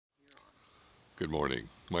Good morning.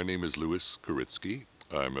 My name is Kuritzky.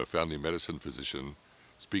 I'm a family medicine physician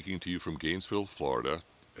speaking to you from Gainesville, Florida,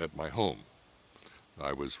 at my home.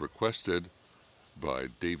 I was requested by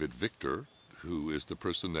David Victor, who is the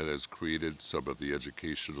person that has created some of the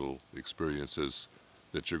educational experiences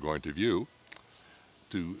that you're going to view,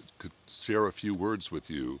 to share a few words with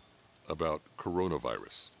you about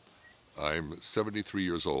coronavirus. I'm 73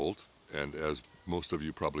 years old, and as most of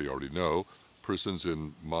you probably already know, persons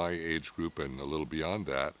in my age group and a little beyond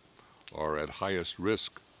that are at highest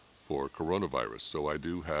risk for coronavirus. So I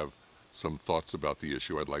do have some thoughts about the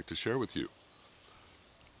issue I'd like to share with you.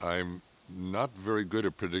 I'm not very good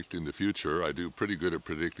at predicting the future. I do pretty good at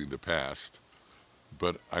predicting the past,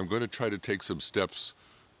 but I'm going to try to take some steps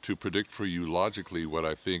to predict for you logically what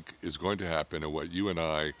I think is going to happen and what you and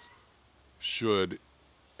I should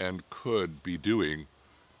and could be doing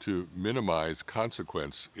to minimize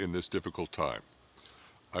consequence in this difficult time.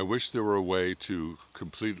 I wish there were a way to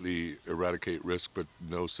completely eradicate risk, but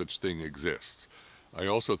no such thing exists. I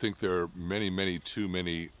also think there are too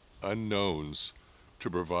many unknowns to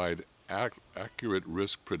provide accurate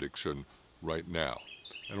risk prediction right now.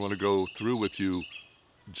 And I want to go through with you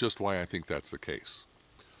just why I think that's the case.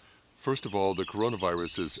 First of all, the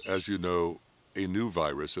coronavirus is, as you know, a new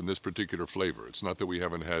virus in this particular flavor. It's not that we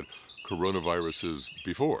haven't had coronaviruses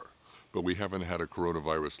before, but we haven't had a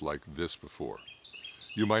coronavirus like this before.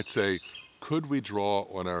 You might say, could we draw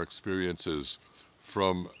on our experiences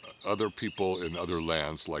from other people in other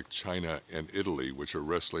lands like China and Italy, which are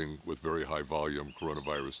wrestling with very high volume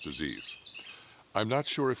coronavirus disease? I'm not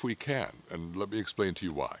sure if we can, and let me explain to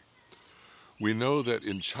you why. We know that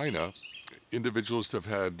in China, individuals have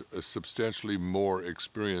had a substantially more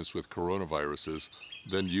experience with coronaviruses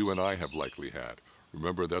than you and I have likely had.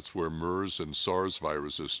 Remember, that's where MERS and SARS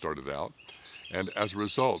viruses started out. And as a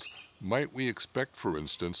result, might we expect, for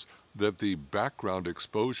instance, that the background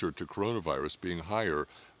exposure to coronavirus being higher,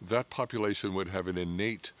 that population would have an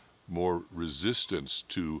innate more resistance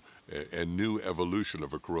to a new evolution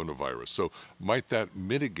of a coronavirus? So might that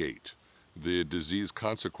mitigate the disease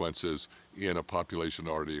consequences in a population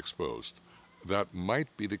already exposed? That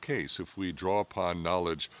might be the case if we draw upon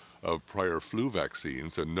knowledge of prior flu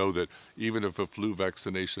vaccines and know that even if a flu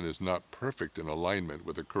vaccination is not perfect in alignment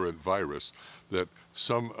with the current virus, that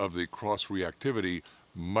some of the cross-reactivity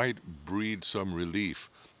might breed some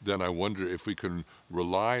relief. Then I wonder if we can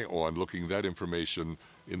rely on looking that information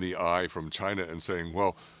in the eye from China and saying,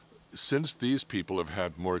 well, since these people have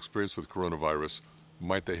had more experience with coronavirus,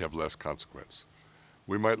 might they have less consequence?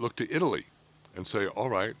 We might look to Italy and say,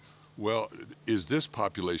 all right, well, is this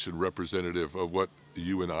population representative of what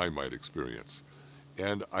you and I might experience?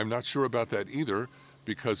 And I'm not sure about that either,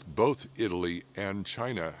 because both Italy and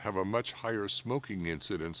China have a much higher smoking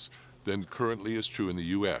incidence than currently is true in the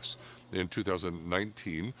U.S. In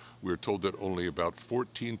 2019, we're told that only about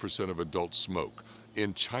 14% of adults smoke.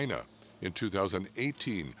 In China, in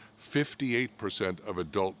 2018, 58% of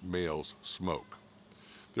adult males smoke.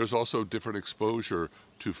 There's also different exposure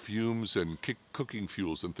to fumes and cooking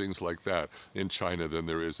fuels and things like that in China than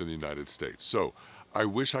there is in the United States. So I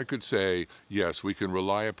wish I could say, yes, we can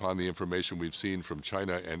rely upon the information we've seen from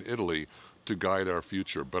China and Italy to guide our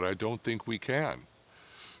future, but I don't think we can.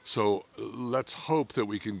 So let's hope that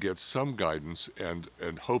we can get some guidance and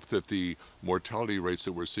hope that the mortality rates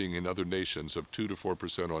that we're seeing in other nations of 2 to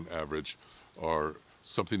 4% on average are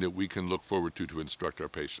something that we can look forward to instruct our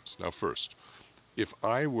patients. Now first, if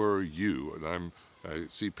I were you, and I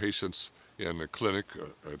see patients in a clinic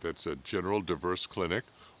that's a general diverse clinic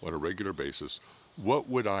on a regular basis, what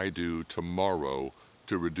would I do tomorrow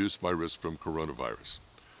to reduce my risk from coronavirus?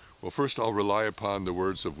 Well, first I'll rely upon the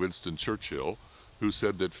words of Winston Churchill, who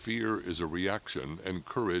said that fear is a reaction and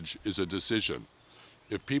courage is a decision.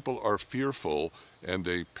 If people are fearful and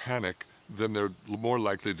they panic, then they're more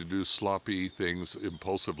likely to do sloppy things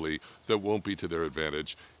impulsively that won't be to their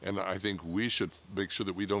advantage. And I think we should make sure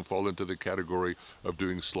that we don't fall into the category of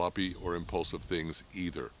doing sloppy or impulsive things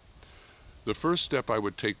either. The first step I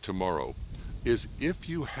would take tomorrow is, if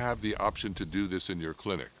you have the option to do this in your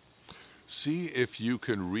clinic, see if you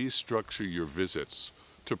can restructure your visits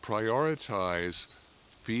to prioritize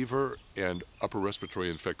fever and upper respiratory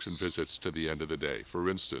infection visits to the end of the day. For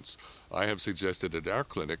instance, I have suggested at our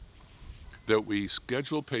clinic that we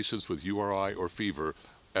schedule patients with URI or fever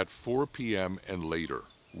at 4 p.m. and later.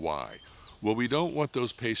 Why? Well, we don't want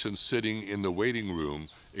those patients sitting in the waiting room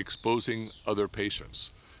exposing other patients.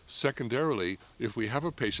 Secondarily, if we have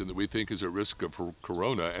a patient that we think is at risk of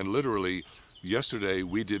corona, and literally yesterday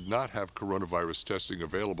we did not have coronavirus testing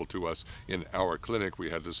available to us in our clinic, we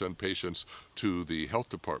had to send patients to the health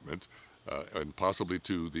department, and possibly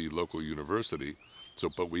to the local university. So,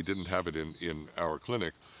 but we didn't have it in our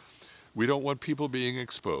clinic. We don't want people being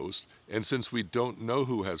exposed, and since we don't know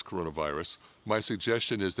who has coronavirus, my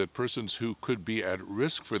suggestion is that persons who could be at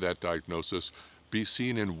risk for that diagnosis be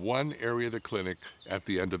seen in one area of the clinic at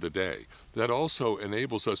the end of the day. That also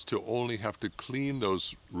enables us to only have to clean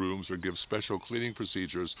those rooms or give special cleaning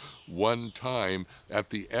procedures one time at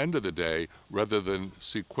the end of the day rather than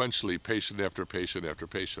sequentially patient after patient after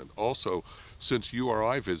patient. Also, since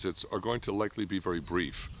URI visits are going to likely be very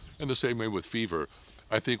brief, and the same way with fever,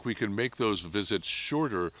 I think we can make those visits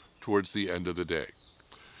shorter towards the end of the day.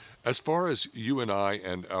 As far as you and I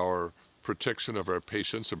and our protection of our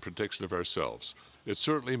patients and protection of ourselves, it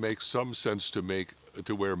certainly makes some sense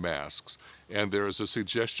to wear masks, and there is a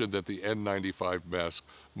suggestion that the N95 mask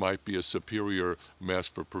might be a superior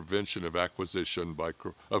mask for prevention of acquisition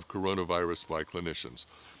of coronavirus by clinicians.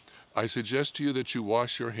 I suggest to you that you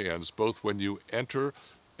wash your hands both when you enter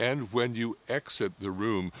and when you exit the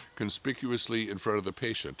room conspicuously in front of the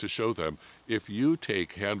patient to show them if you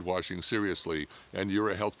take hand washing seriously and you're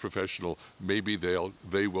a health professional, maybe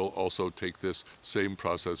they will also take this same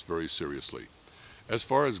process very seriously. As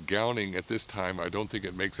far as gowning at this time, I don't think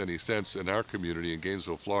it makes any sense in our community in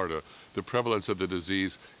Gainesville, Florida. The prevalence of the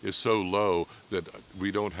disease is so low that we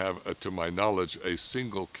don't have, to my knowledge, a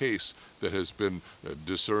single case that has been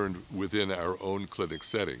discerned within our own clinic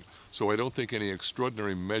setting. So I don't think any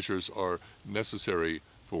extraordinary measures are necessary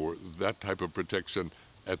for that type of protection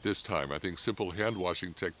at this time. I think simple hand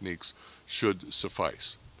washing techniques should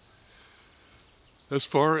suffice. As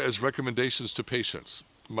far as recommendations to patients,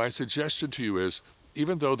 my suggestion to you is,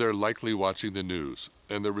 even though they're likely watching the news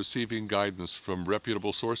and they're receiving guidance from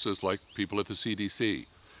reputable sources like people at the CDC,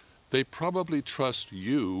 they probably trust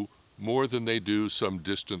you more than they do some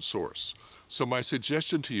distant source. So my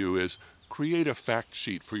suggestion to you is create a fact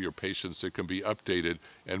sheet for your patients that can be updated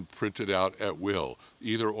and printed out at will,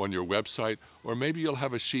 either on your website, or maybe you'll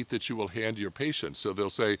have a sheet that you will hand to your patients. So they'll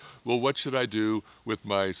say, well, what should I do with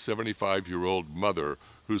my 75-year-old mother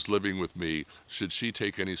who's living with me? Should she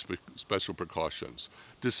take any special precautions?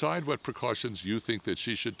 Decide what precautions you think that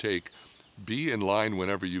she should take. Be in line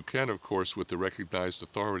whenever you can, of course, with the recognized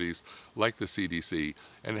authorities like the CDC,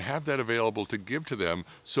 and have that available to give to them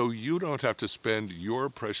so you don't have to spend your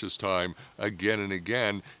precious time again and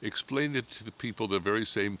again explaining to the people the very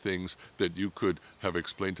same things that you could have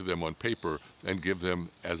explained to them on paper and give them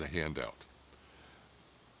as a handout.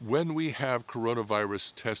 When we have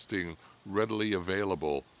coronavirus testing readily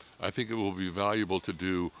available, I think it will be valuable to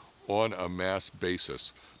do on a mass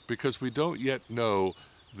basis, because we don't yet know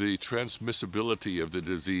the transmissibility of the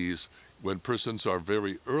disease when persons are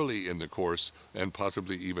very early in the course and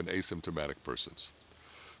possibly even asymptomatic persons.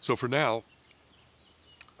 So for now,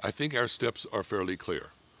 I think our steps are fairly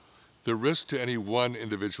clear. The risk to any one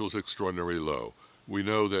individual is extraordinarily low. We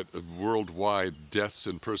know that worldwide deaths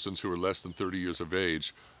in persons who are less than 30 years of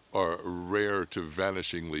age are rare to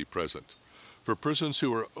vanishingly present. For persons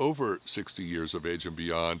who are over 60 years of age and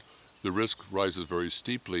beyond, the risk rises very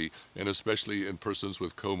steeply, and especially in persons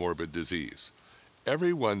with comorbid disease.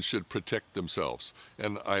 Everyone should protect themselves,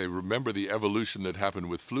 and I remember the evolution that happened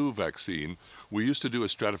with flu vaccine. We used to do a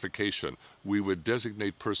stratification. We would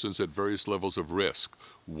designate persons at various levels of risk,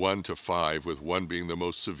 1 to 5, with 1 being the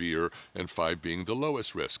most severe and 5 being the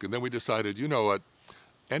lowest risk. And then we decided, you know what,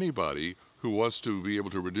 anybody who wants to be able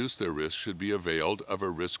to reduce their risk should be availed of a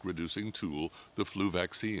risk-reducing tool, the flu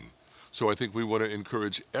vaccine. So I think we want to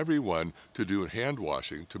encourage everyone to do hand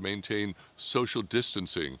washing, to maintain social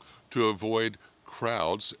distancing, to avoid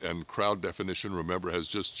crowds, and crowd definition, remember, has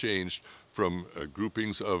just changed from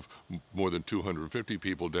groupings of more than 250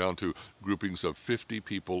 people down to groupings of 50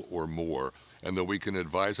 people or more, and that we can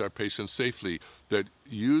advise our patients safely that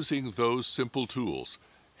using those simple tools,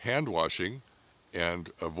 hand washing and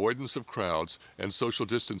avoidance of crowds and social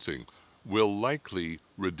distancing, will likely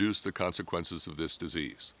reduce the consequences of this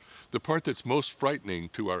disease. The part that's most frightening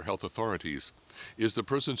to our health authorities is the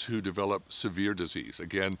persons who develop severe disease.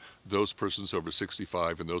 Again, those persons over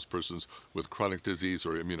 65 and those persons with chronic disease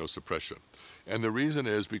or immunosuppression. And the reason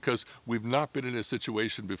is because we've not been in a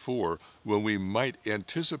situation before when we might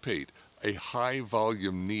anticipate a high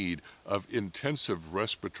volume need of intensive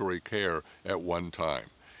respiratory care at one time.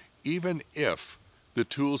 Even if the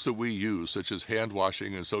tools that we use, such as hand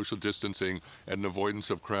washing and social distancing and avoidance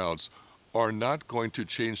of crowds, are not going to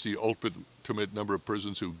change the ultimate number of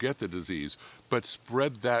persons who get the disease, but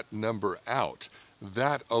spread that number out.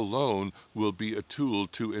 That alone will be a tool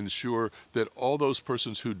to ensure that all those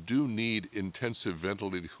persons who do need intensive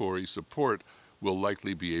ventilatory support will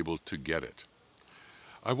likely be able to get it.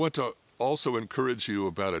 I want to also encourage you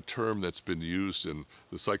about a term that's been used in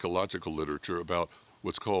the psychological literature about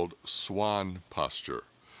what's called swan posture.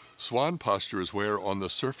 Swan posture is where on the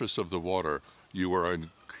surface of the water you are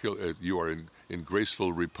in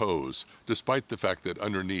graceful repose, despite the fact that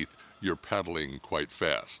underneath you're paddling quite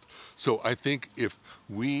fast. So I think if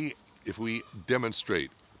we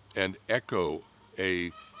demonstrate and echo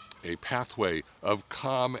a pathway of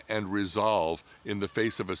calm and resolve in the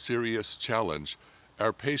face of a serious challenge,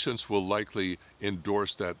 our patients will likely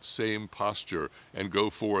endorse that same posture and go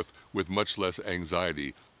forth with much less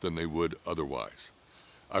anxiety than they would otherwise.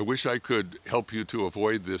 I wish I could help you to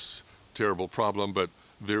avoid this terrible problem, but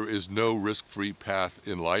there is no risk-free path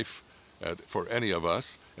in life for any of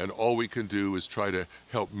us, and all we can do is try to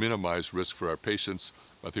help minimize risk for our patients.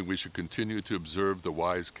 I think we should continue to observe the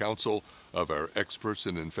wise counsel of our experts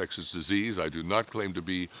in infectious disease. I do not claim to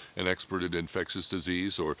be an expert in infectious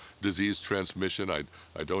disease or disease transmission.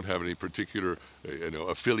 I don't have any particular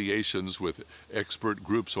affiliations with expert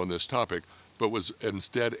groups on this topic, but was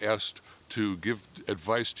instead asked to give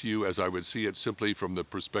advice to you as I would see it simply from the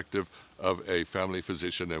perspective of a family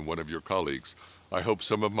physician and one of your colleagues. I hope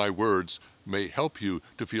some of my words may help you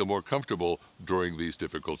to feel more comfortable during these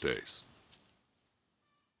difficult days.